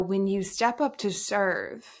When you step up to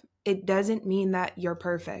serve, it doesn't mean that you're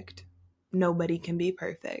perfect. Nobody can be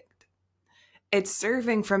perfect. It's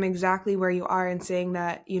serving from exactly where you are and saying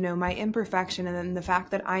that, my imperfection and then the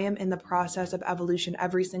fact that I am in the process of evolution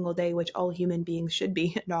every single day, which all human beings should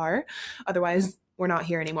be and are, otherwise we're not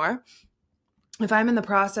here anymore. If I'm in the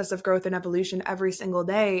process of growth and evolution every single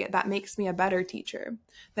day, that makes me a better teacher.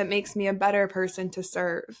 That makes me a better person to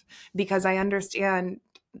serve because I understand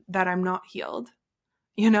that I'm not healed.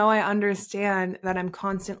 I understand that I'm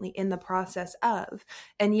constantly in the process of.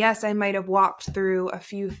 And yes, I might have walked through a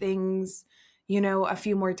few things, a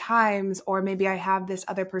few more times, or maybe I have this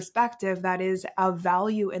other perspective that is of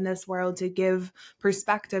value in this world to give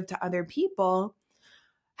perspective to other people.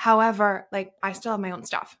 However, I still have my own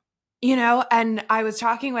stuff, and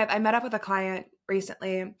I met up with a client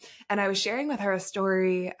recently and I was sharing with her a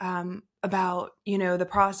story about, the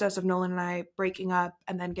process of Nolan and I breaking up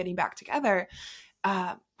and then getting back together.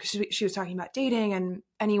 She was talking about dating and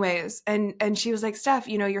anyways, and she was like, Steph,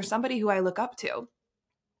 you're somebody who I look up to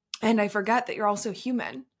and I forget that you're also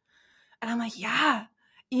human. And I'm like, yeah,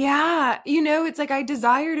 it's like, I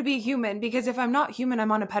desire to be human because if I'm not human,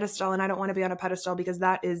 I'm on a pedestal and I don't want to be on a pedestal because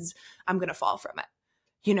I'm going to fall from it,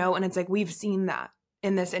 and it's like, we've seen that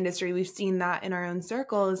in this industry. We've seen that in our own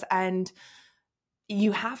circles. And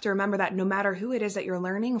you have to remember that no matter who it is that you're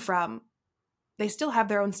learning from, they still have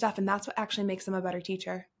their own stuff. And that's what actually makes them a better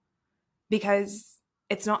teacher because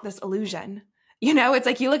it's not this illusion. It's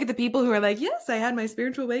like you look at the people who are like, yes, I had my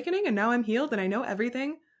spiritual awakening and now I'm healed and I know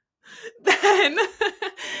everything. Then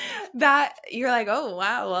that you're like, oh,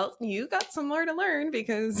 wow, well, you got some more to learn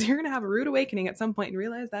because you're going to have a rude awakening at some point and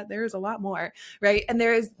realize that there's a lot more, right? And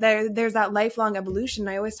there's that lifelong evolution.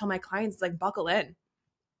 I always tell my clients, buckle in.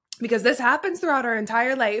 Because this happens throughout our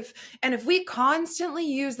entire life. And if we constantly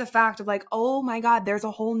use the fact of oh my God, there's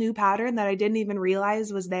a whole new pattern that I didn't even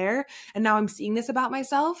realize was there. And now I'm seeing this about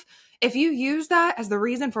myself. If you use that as the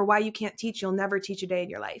reason for why you can't teach, you'll never teach a day in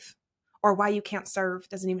your life. Or why you can't serve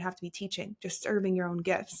doesn't even have to be teaching, just serving your own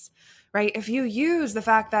gifts, right? If you use the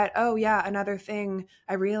fact that, oh yeah, another thing,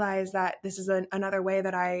 I realize that this is another way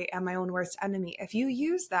that I am my own worst enemy. If you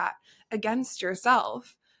use that against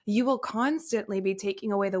yourself, you will constantly be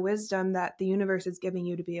taking away the wisdom that the universe is giving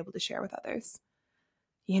you to be able to share with others,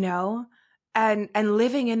 and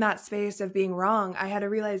living in that space of being wrong. I had a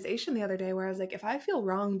realization the other day where I was like, if I feel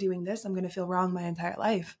wrong doing this, I'm going to feel wrong my entire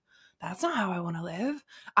life. That's not how I want to live.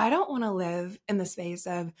 I don't want to live in the space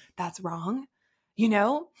of that's wrong,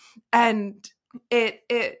 and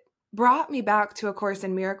it brought me back to A Course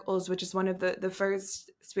in Miracles, which is one of the first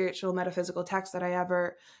spiritual metaphysical texts that I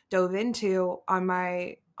ever dove into on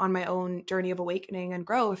my own journey of awakening and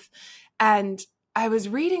growth. And I was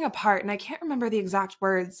reading a part, and I can't remember the exact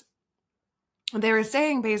words. They were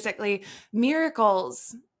saying basically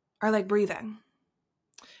miracles are like breathing,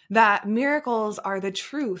 that miracles are the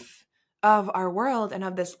truth of our world and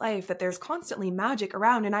of this life, that there's constantly magic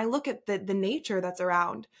around. And I look at the nature that's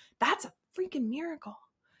around. That's a freaking miracle.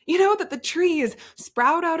 That the trees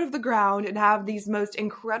sprout out of the ground and have these most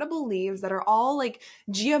incredible leaves that are all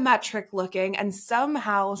geometric looking and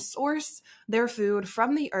somehow source their food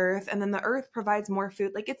from the earth. And then the earth provides more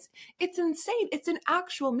food. It's insane. It's an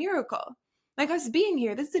actual miracle. Us being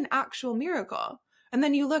here, this is an actual miracle. And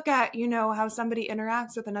then you look at, how somebody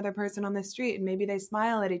interacts with another person on the street and maybe they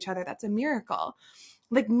smile at each other. That's a miracle.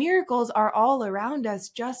 Miracles are all around us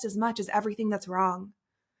just as much as everything that's wrong.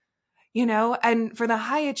 And for the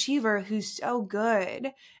high achiever who's so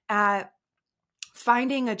good at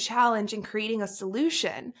finding a challenge and creating a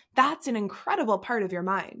solution, that's an incredible part of your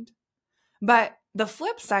mind. But the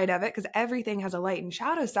flip side of it, because everything has a light and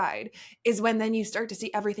shadow side, is when then you start to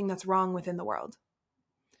see everything that's wrong within the world.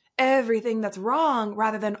 Everything that's wrong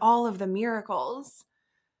rather than all of the miracles,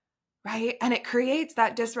 right? And it creates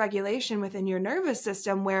that dysregulation within your nervous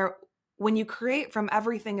system where when you create from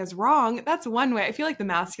everything is wrong, that's one way. I feel like the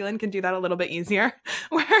masculine can do that a little bit easier.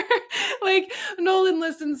 Where Nolan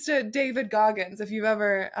listens to David Goggins. If you've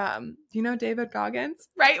ever, David Goggins,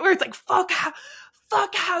 right? Where it's fuck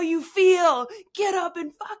how you feel. Get up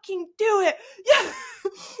and fucking do it. Yeah.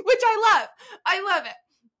 Which I love it.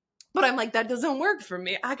 But I'm that doesn't work for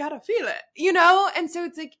me. I gotta feel it, And so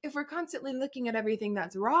it's if we're constantly looking at everything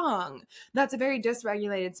that's wrong, that's a very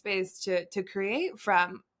dysregulated space to create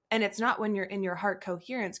from. And it's not when you're in your heart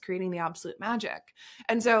coherence creating the absolute magic.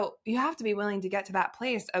 And so you have to be willing to get to that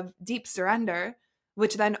place of deep surrender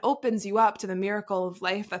which then opens you up to the miracle of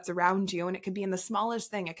life that's around you. And it could be in the smallest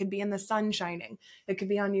thing. It could be in the sun shining. It could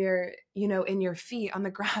be on your, in your feet, on the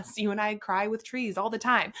grass. You and I cry with trees all the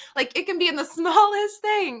time. Like, it can be in the smallest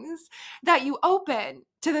things that you open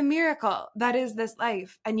to the miracle that is this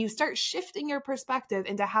life. And you start shifting your perspective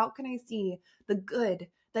into, how can I see the good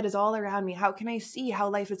that is all around me? How can I see how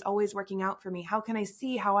life is always working out for me? How can I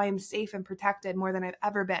see how I am safe and protected more than I've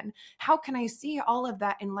ever been? How can I see all of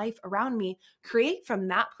that in life around me? Create from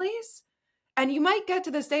that place. And you might get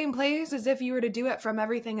to the same place as if you were to do it from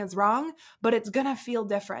everything is wrong, but it's going to feel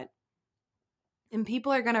different. And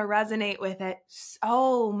people are going to resonate with it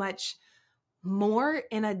so much more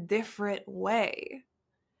in a different way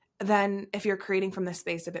than if you're creating from the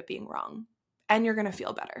space of it being wrong. And you're going to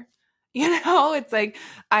feel better. It's like,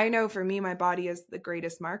 I know for me, my body is the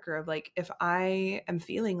greatest marker of, like, if I am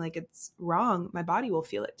feeling like it's wrong, my body will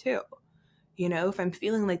feel it too. If I'm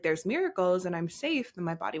feeling like there's miracles and I'm safe, then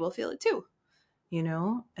my body will feel it too,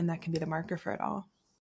 and that can be the marker for it all.